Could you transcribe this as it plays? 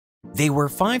They were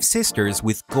 5 sisters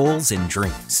with goals and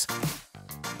dreams.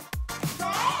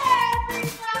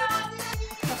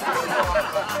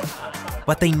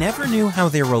 But they never knew how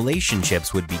their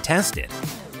relationships would be tested.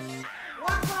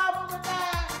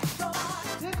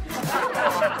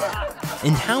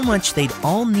 And how much they'd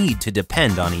all need to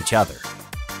depend on each other.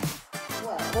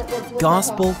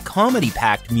 Gospel,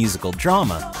 comedy-packed musical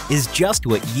drama is just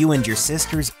what you and your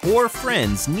sisters or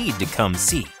friends need to come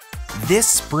see. This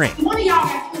spring,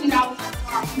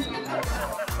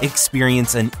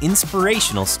 experience an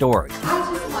inspirational story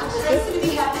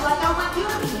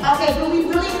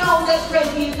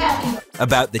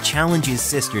about the challenges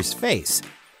sisters face.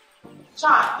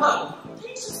 John, look,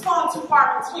 things just fall too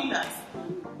far between us.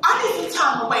 I need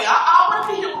some time away. I want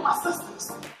to be here with my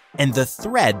sisters. And the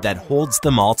thread that holds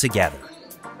them all together.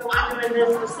 So I'm doing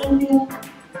this for Cindy?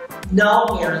 No,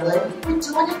 Marilyn, we're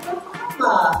doing it for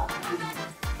Mama.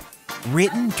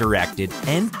 Written, directed,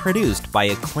 and produced by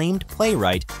acclaimed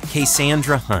playwright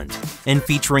KaySandra Hunt, and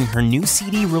featuring her new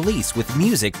CD release with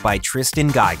music by Tristan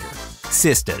Geiger.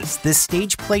 SISTAS, the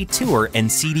StagePlay tour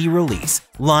and CD release,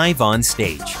 live on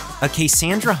stage. A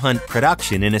KaySandra Hunt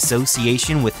production in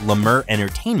association with Lemur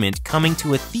Entertainment, coming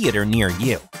to a theater near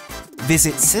you.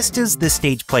 Visit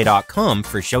SistasTheStagePlay.com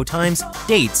for showtimes,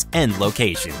 dates, and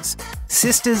locations.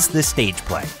 SISTAS The Stage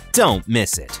Play. Don't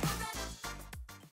miss it.